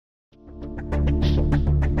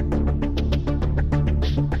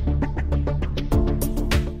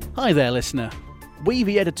Hi there, listener. We,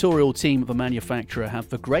 the editorial team of a manufacturer, have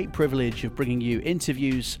the great privilege of bringing you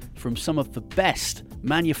interviews from some of the best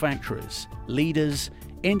manufacturers, leaders,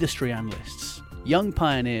 industry analysts, young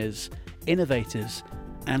pioneers, innovators,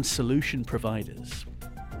 and solution providers.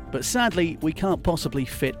 But sadly, we can't possibly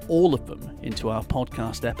fit all of them into our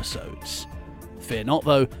podcast episodes. Fear not,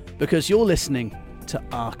 though, because you're listening to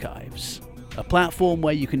Archives, a platform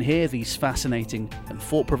where you can hear these fascinating and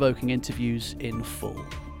thought-provoking interviews in full.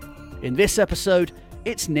 In this episode,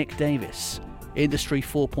 it's Nick Davis, Industry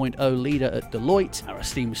 4.0 leader at Deloitte, our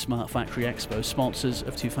esteemed Smart Factory Expo sponsors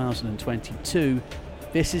of 2022.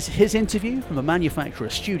 This is his interview from a manufacturer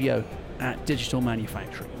studio at Digital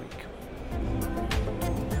Manufacturing Week.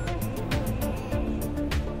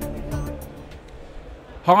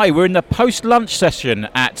 Hi, we're in the post-lunch session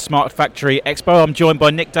at Smart Factory Expo. I'm joined by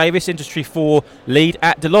Nick Davis, Industry 4 lead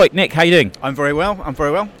at Deloitte. Nick, how are you doing? I'm very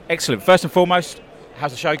well. Excellent. First and foremost,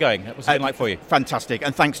 how's the show going? What's it been like for you? Fantastic.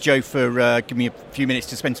 And thanks, Joe, for giving me a few minutes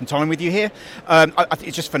to spend some time with you here. I think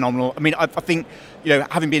it's just phenomenal. I mean, I think,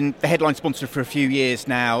 having been the headline sponsor for a few years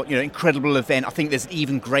now, incredible event. I think there's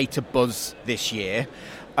even greater buzz this year.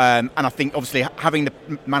 And I think, obviously, having the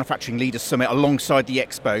Manufacturing Leaders Summit alongside the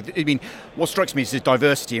Expo, I mean, what strikes me is the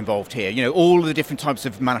diversity involved here. All of the different types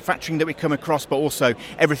of manufacturing that we come across, but also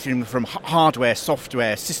everything from hardware,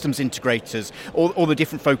 software, systems integrators, all the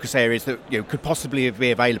different focus areas that could possibly be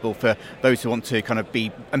available for those who want to kind of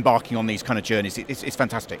be embarking on these kind of journeys. It's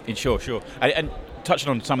fantastic. Sure. And touching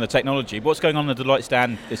on some of the technology, what's going on at the Deloitte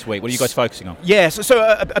stand this week? What are you guys focusing on? Yeah, so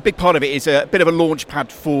a big part of it is a bit of a launch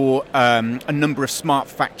pad for a number of smart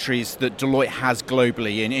factories that Deloitte has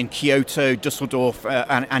globally in Kyoto, Dusseldorf,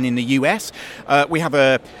 and in the US. We have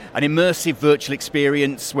an immersive virtual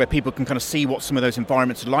experience where people can kind of see what some of those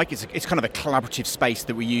environments are like. It's kind of a collaborative space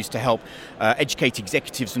that we use to help educate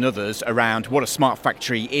executives and others around what a smart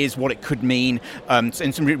factory is, what it could mean, and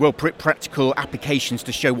some real practical applications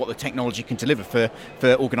to show what the technology can deliver for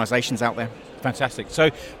organisations out there. Fantastic.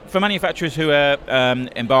 So for manufacturers who are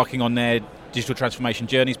embarking on their digital transformation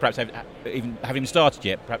journeys, perhaps haven't started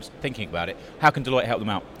yet, perhaps thinking about it, how can Deloitte help them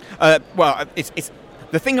out? Well, it's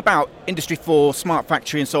the thing about Industry 4, Smart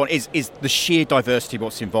Factory and so on is the sheer diversity of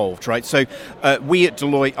what's involved, right? So we at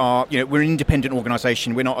Deloitte are, we're an independent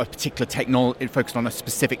organisation. We're not a particular focused on a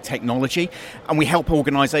specific technology. And we help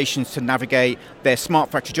organisations to navigate their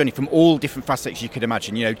smart factory journey from all different facets you could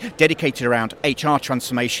imagine, dedicated around HR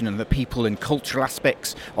transformation and the people and cultural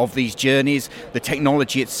aspects of these journeys, the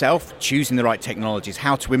technology itself, choosing the right technologies,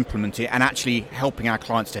 how to implement it, and actually helping our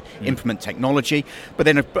clients to implement technology. But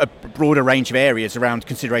then a broader range of areas around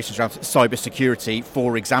considerations around cyber security,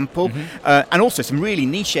 for example, and also some really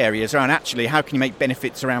niche areas around actually how can you make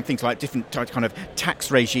benefits around things like different kind of tax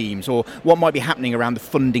regimes or what might be happening around the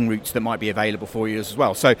funding routes that might be available for you as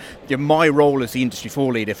well. So my role as the Industry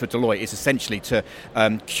 4 leader for Deloitte is essentially to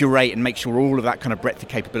curate and make sure all of that kind of breadth of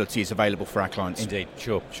capability is available for our clients. Indeed,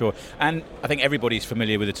 sure. And I think everybody's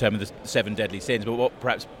familiar with the term of the 7 deadly sins, but what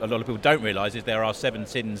perhaps a lot of people don't realise is there are 7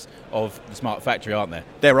 sins of the smart factory, aren't there?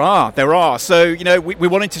 There are. So, we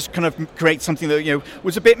wanted to kind of create something that,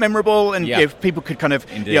 was a bit memorable and people could kind of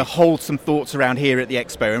hold some thoughts around here at the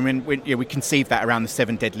Expo. And we conceived that around the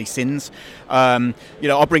 7 deadly sins.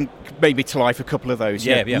 I'll bring maybe to life a couple of those.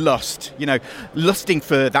 Lust. Lusting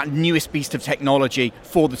for that newest beast of technology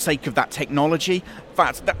for the sake of that technology.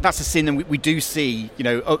 That's a sin, and we do see,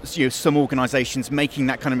 some organisations making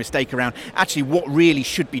that kind of mistake around actually what really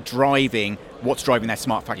should be driving their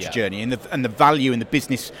smart factory journey, and the value and the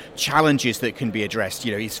business challenges that can be addressed,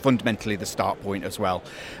 is fundamentally the start point as well.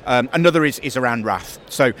 Another is around wrath.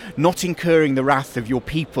 So not incurring the wrath of your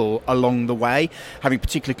people along the way, having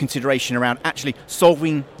particular consideration around actually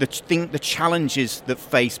solving the challenges that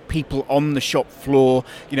face people on the shop floor.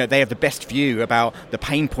 They have the best view about the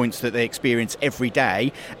pain points that they experience every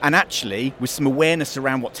day, and actually with some awareness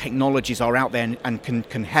around what technologies are out there and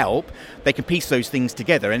can help, they can piece those things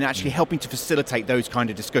together and actually helping to facilitate those kind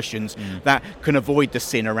of discussions that can avoid the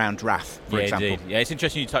sin around wrath, for example. Indeed. Yeah, it's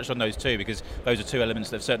interesting you touched on those too, because those are 2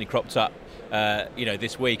 elements that have certainly cropped up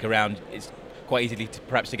this week around. It's quite easy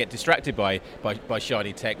to get distracted by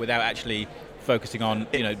shiny tech without actually focusing on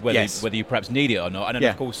whether you perhaps need it or not, and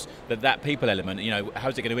then of course that people element,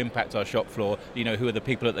 how's it going to impact our shop floor, who are the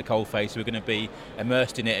people at the coalface who are going to be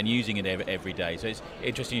immersed in it and using it every day. So it's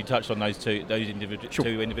interesting you touched on those two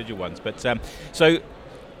individual ones, but so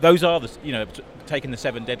those are taking the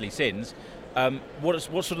 7 deadly sins. What's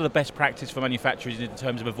sort of the best practice for manufacturers in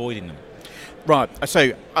terms of avoiding them? Right,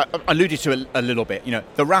 so I alluded to it a little bit.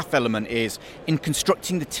 The RAF element is in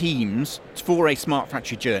constructing the teams for a smart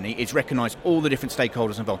factory journey. It's recognise all the different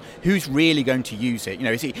stakeholders involved. Who's really going to use it?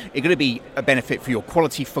 Is it going to be a benefit for your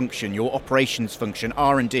quality function, your operations function,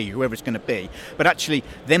 R&D, whoever it's going to be? But actually,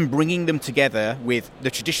 then bringing them together with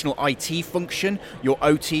the traditional IT function, your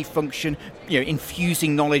OT function,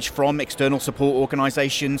 infusing knowledge from external support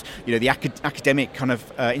organisations, the academic kind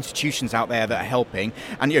of institutions out there that are helping,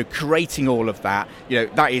 and creating all of that.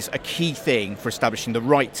 That is a key thing for establishing the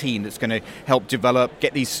right team that's going to help develop,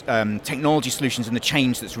 get these technology solutions and the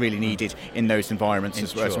change that's really needed in those environments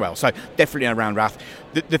as well. So definitely around RAF.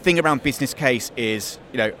 The thing around business case is,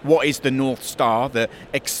 what is the North Star that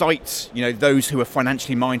excites, those who are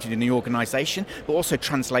financially minded in the organisation, but also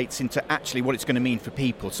translates into actually what it's going to mean for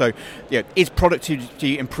people. So, is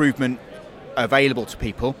productivity improvement available to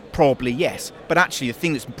people? Probably yes. But actually the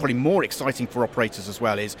thing that's probably more exciting for operators as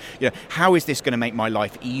well is, how is this going to make my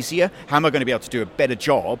life easier? How am I going to be able to do a better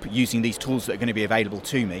job using these tools that are going to be available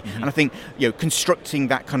to me? Mm-hmm. And I think, constructing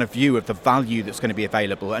that kind of view of the value that's going to be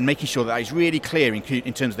available and making sure that is really clear in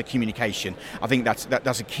terms of the communication, I think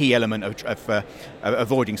that's a key element of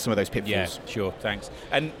avoiding some of those pitfalls. Yeah, sure, thanks.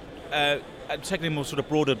 And taking a more sort of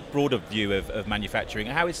broader view of manufacturing,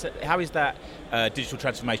 how is that digital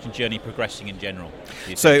transformation journey progressing in general?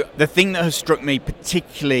 So the thing that has struck me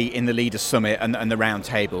particularly in the Leaders Summit and the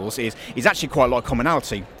roundtables is actually quite a lot of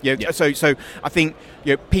commonality. So I think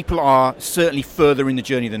people are certainly further in the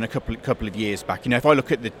journey than a couple of years back. If I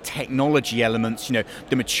look at the technology elements,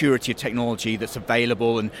 the maturity of technology that's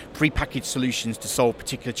available and prepackaged solutions to solve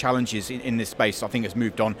particular challenges in this space, I think has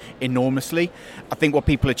moved on enormously. I think what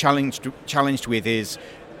people are challenged with is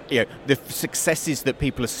the successes that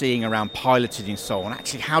people are seeing around piloted and so on.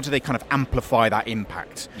 Actually, how do they kind of amplify that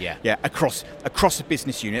impact? Across a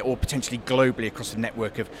business unit or potentially globally across a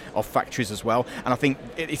network of factories as well. And I think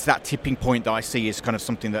it's that tipping point that I see is kind of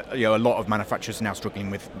something that a lot of manufacturers are now struggling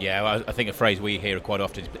with. Yeah, well, I think a phrase we hear quite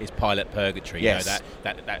often is pilot purgatory. Yes.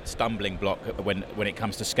 That stumbling block when it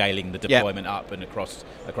comes to scaling the deployment up and across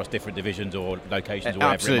different divisions or locations or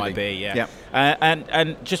whatever Absolutely. it might be. Yeah.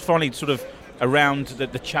 And just finally, sort of around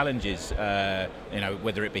the challenges,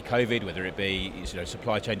 whether it be COVID, whether it be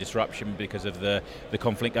supply chain disruption because of the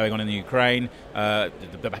conflict going on in the Ukraine,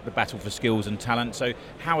 the battle for skills and talent. So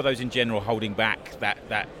how are those in general holding back that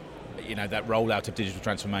rollout of digital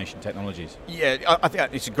transformation technologies? Yeah, I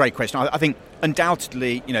think it's a great question. I think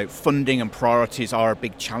undoubtedly, funding and priorities are a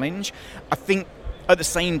big challenge. I think at the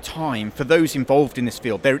same time, for those involved in this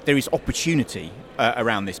field, there is opportunity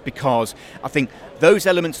around this, because I think those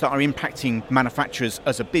elements that are impacting manufacturers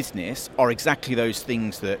as a business are exactly those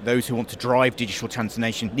things that those who want to drive digital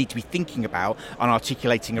transformation need to be thinking about and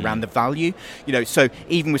articulating around the value. So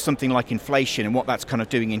even with something like inflation and what that's kind of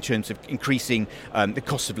doing in terms of increasing the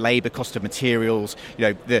cost of labour, cost of materials,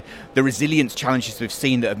 the resilience challenges we've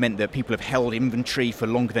seen that have meant that people have held inventory for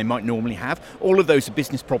longer than they might normally have. All of those are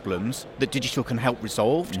business problems that digital can help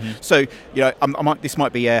resolve. Mm-hmm. So this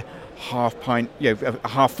might be a half pint, a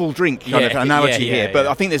half full drink kind of analogy here. But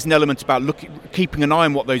I think there's an element about keeping an eye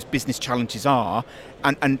on what those business challenges are,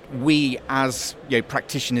 and we as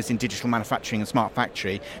practitioners in digital manufacturing and smart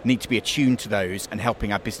factory need to be attuned to those and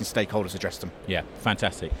helping our business stakeholders address them. Yeah,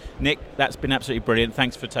 fantastic. Nick, that's been absolutely brilliant.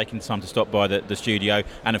 Thanks for taking the time to stop by the studio,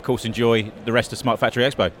 and of course enjoy the rest of Smart Factory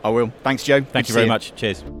Expo. I will. Thanks, Joe. Thank you very much.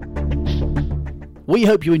 Cheers. We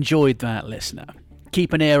hope you enjoyed that, listener.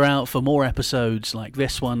 Keep an ear out for more episodes like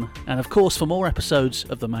this one, and of course for more episodes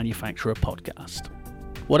of the Manufacturer Podcast.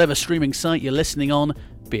 Whatever streaming site you're listening on,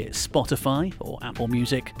 be it Spotify or Apple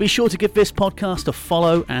Music, be sure to give this podcast a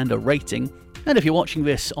follow and a rating. And if you're watching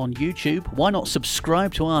this on YouTube, why not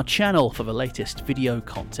subscribe to our channel for the latest video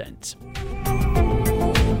content?